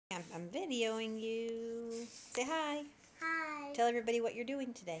I'm videoing you. Say hi. Hi. Tell everybody what you're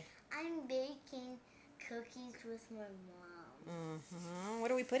doing today. I'm baking cookies with my mom.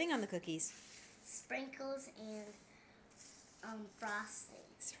 What are we putting on the cookies? Sprinkles and frosting.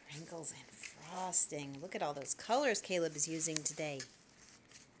 Sprinkles and frosting. Look at all those colors Caleb is using today.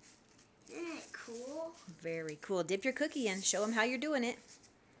 Isn't it cool? Very cool. Dip your cookie in. Show them how you're doing it.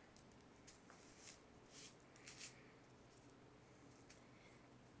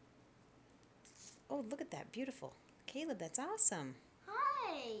 Oh, look at that. Beautiful. Caleb, that's awesome.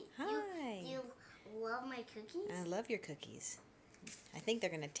 Hi. Hi. You love my cookies? I love your cookies. I think they're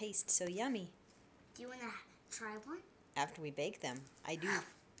going to taste so yummy. Do you want to try one? After we bake them. I do.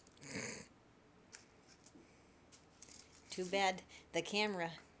 Too bad the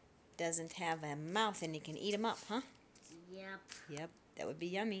camera doesn't have a mouth and you can eat them up, huh? Yep. That would be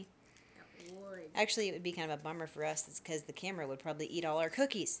yummy. That would. Actually, it would be kind of a bummer for us because the camera would probably eat all our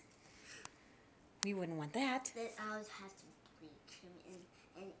cookies. We wouldn't want that. Then I would have to bleach him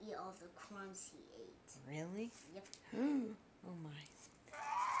and eat all the crumbs he ate. Really? Yep. Oh my.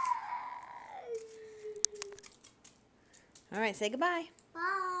 All right, say goodbye.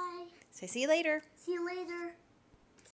 Bye. Say see you later. See you later.